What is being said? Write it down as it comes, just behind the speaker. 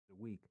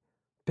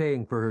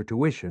paying for her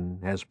tuition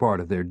as part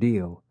of their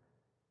deal.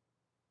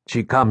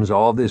 She comes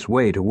all this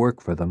way to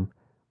work for them.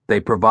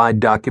 They provide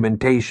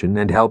documentation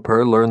and help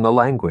her learn the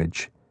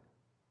language.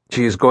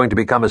 She is going to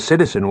become a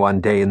citizen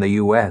one day in the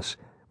U.S.,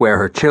 where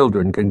her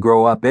children can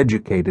grow up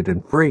educated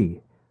and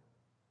free.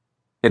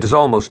 It is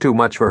almost too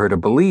much for her to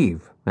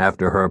believe,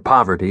 after her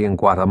poverty in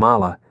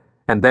Guatemala,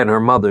 and then her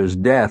mother's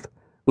death,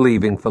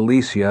 leaving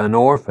Felicia an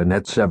orphan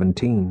at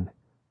 17.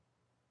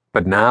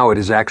 But now it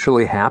is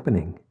actually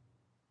happening.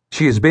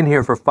 She has been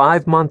here for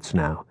 5 months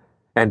now,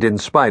 and in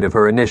spite of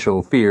her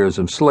initial fears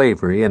of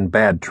slavery and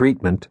bad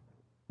treatment,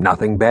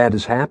 nothing bad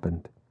has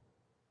happened.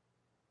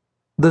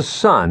 The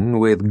son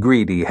with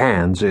greedy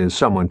hands is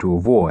someone to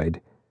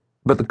avoid,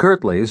 but the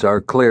Kirtleys are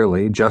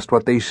clearly just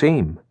what they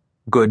seem: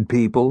 good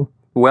people,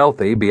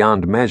 wealthy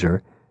beyond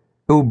measure,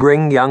 who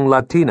bring young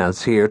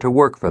Latinas here to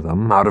work for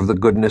them out of the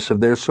goodness of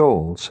their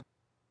souls.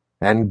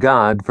 And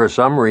God, for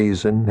some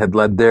reason, had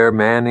led their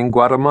man in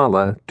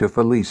Guatemala to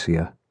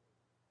Felicia.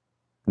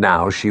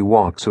 Now she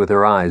walks with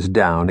her eyes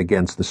down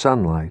against the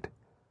sunlight.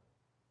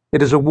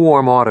 It is a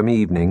warm autumn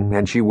evening,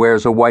 and she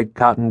wears a white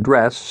cotton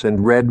dress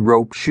and red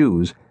rope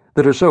shoes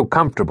that are so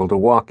comfortable to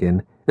walk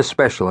in,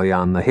 especially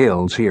on the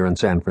hills here in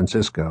San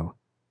Francisco.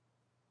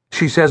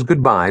 She says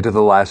goodbye to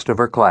the last of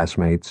her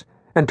classmates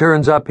and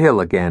turns uphill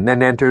again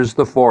and enters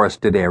the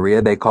forested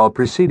area they call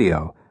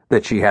Presidio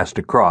that she has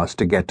to cross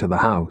to get to the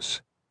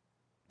house.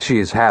 She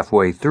is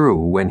halfway through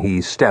when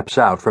he steps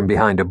out from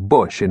behind a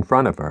bush in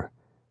front of her.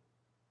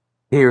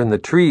 Here in the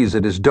trees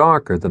it is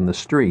darker than the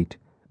street,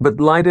 but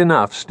light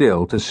enough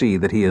still to see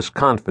that he is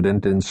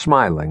confident and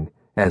smiling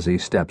as he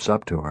steps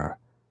up to her.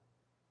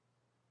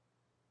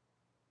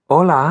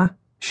 "Hola,"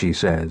 she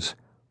says,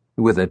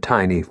 with a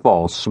tiny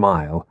false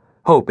smile,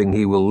 hoping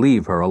he will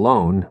leave her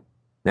alone,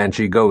 and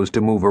she goes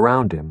to move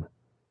around him.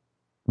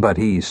 But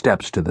he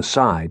steps to the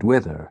side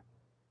with her.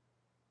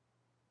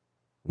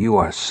 "You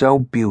are so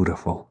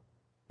beautiful,"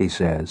 he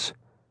says.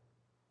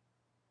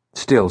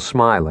 Still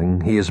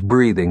smiling, he is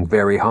breathing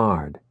very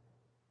hard.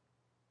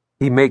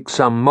 He makes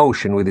some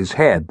motion with his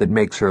head that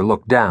makes her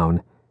look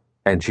down,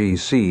 and she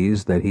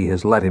sees that he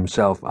has let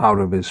himself out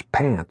of his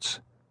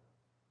pants.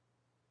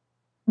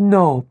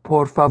 "No,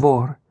 por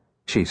favor,"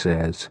 she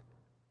says.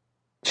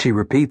 She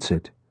repeats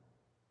it.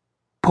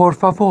 "Por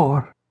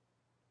favor."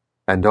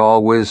 And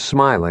always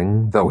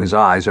smiling, though his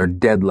eyes are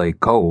deadly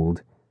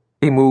cold,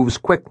 he moves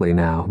quickly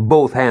now,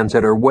 both hands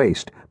at her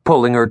waist,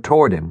 pulling her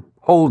toward him,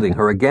 holding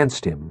her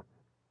against him.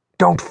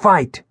 "Don't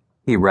fight,"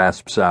 he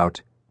rasps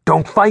out.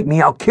 "Don't fight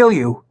me, I'll kill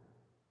you."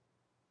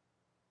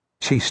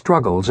 She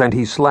struggles, and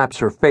he slaps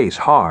her face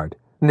hard,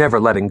 never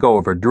letting go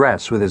of her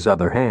dress with his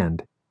other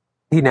hand.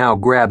 He now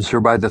grabs her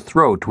by the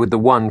throat with the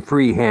one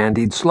free hand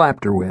he'd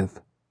slapped her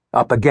with.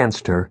 Up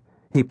against her,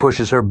 he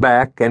pushes her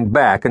back and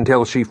back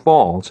until she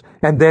falls,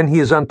 and then he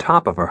is on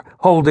top of her,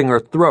 holding her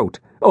throat,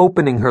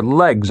 opening her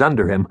legs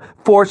under him,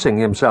 forcing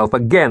himself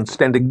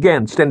against and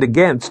against and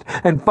against,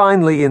 and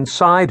finally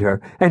inside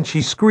her, and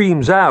she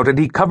screams out, and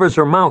he covers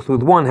her mouth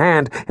with one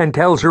hand and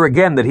tells her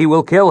again that he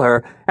will kill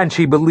her, and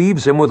she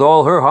believes him with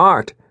all her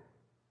heart.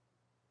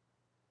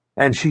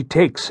 And she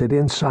takes it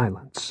in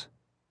silence.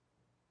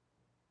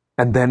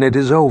 And then it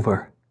is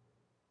over,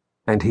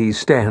 and he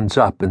stands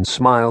up and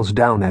smiles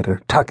down at her,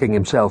 tucking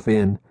himself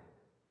in,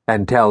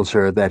 and tells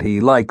her that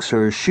he likes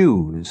her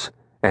shoes,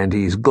 and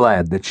he's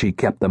glad that she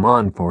kept them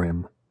on for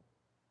him.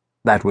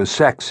 That was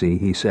sexy,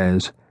 he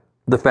says,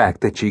 the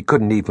fact that she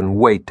couldn't even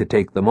wait to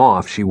take them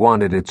off, she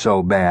wanted it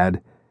so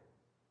bad.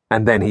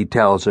 And then he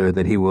tells her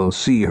that he will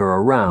see her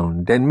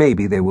around, and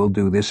maybe they will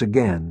do this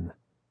again.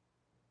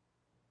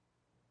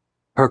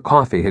 Her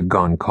coffee had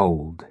gone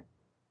cold.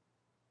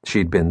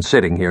 She'd been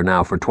sitting here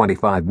now for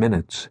 25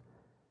 minutes.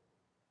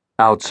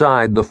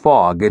 Outside, the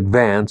fog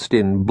advanced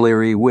in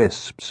bleary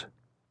wisps.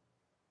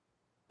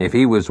 If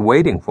he was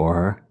waiting for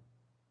her,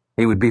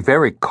 he would be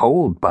very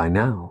cold by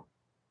now.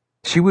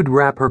 She would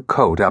wrap her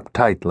coat up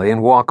tightly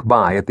and walk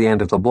by at the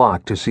end of the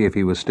block to see if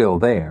he was still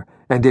there,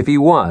 and if he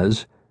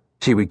was,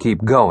 she would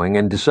keep going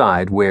and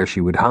decide where she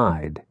would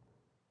hide.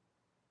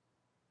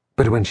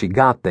 But when she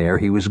got there,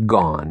 he was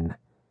gone.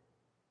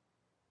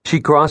 She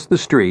crossed the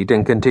street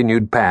and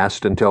continued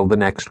past until the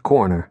next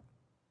corner.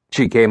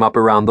 She came up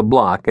around the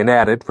block and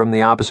at it from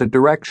the opposite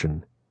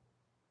direction.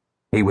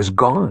 He was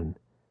gone.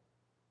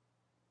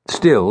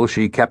 Still,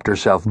 she kept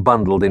herself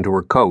bundled into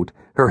her coat,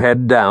 her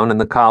head down and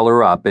the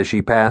collar up as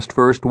she passed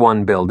first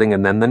one building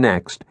and then the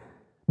next,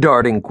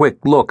 darting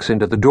quick looks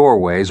into the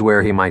doorways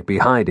where he might be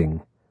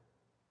hiding.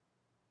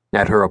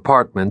 At her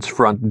apartment's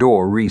front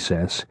door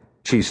recess,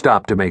 she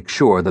stopped to make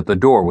sure that the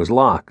door was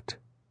locked.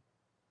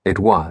 It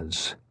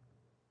was.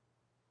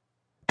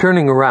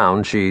 Turning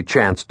around, she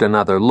chanced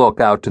another look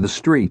out to the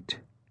street.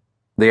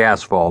 The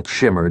asphalt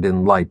shimmered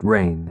in light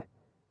rain.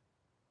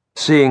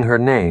 Seeing her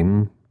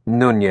name,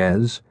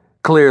 Nunez,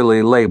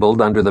 clearly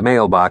labeled under the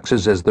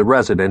mailboxes as the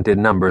resident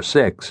in number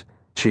 6,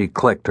 she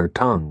clicked her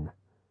tongue.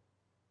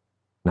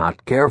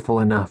 Not careful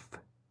enough.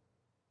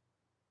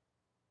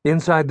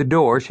 Inside the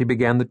door, she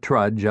began the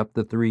trudge up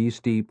the 3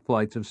 steep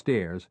flights of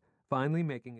stairs, finally making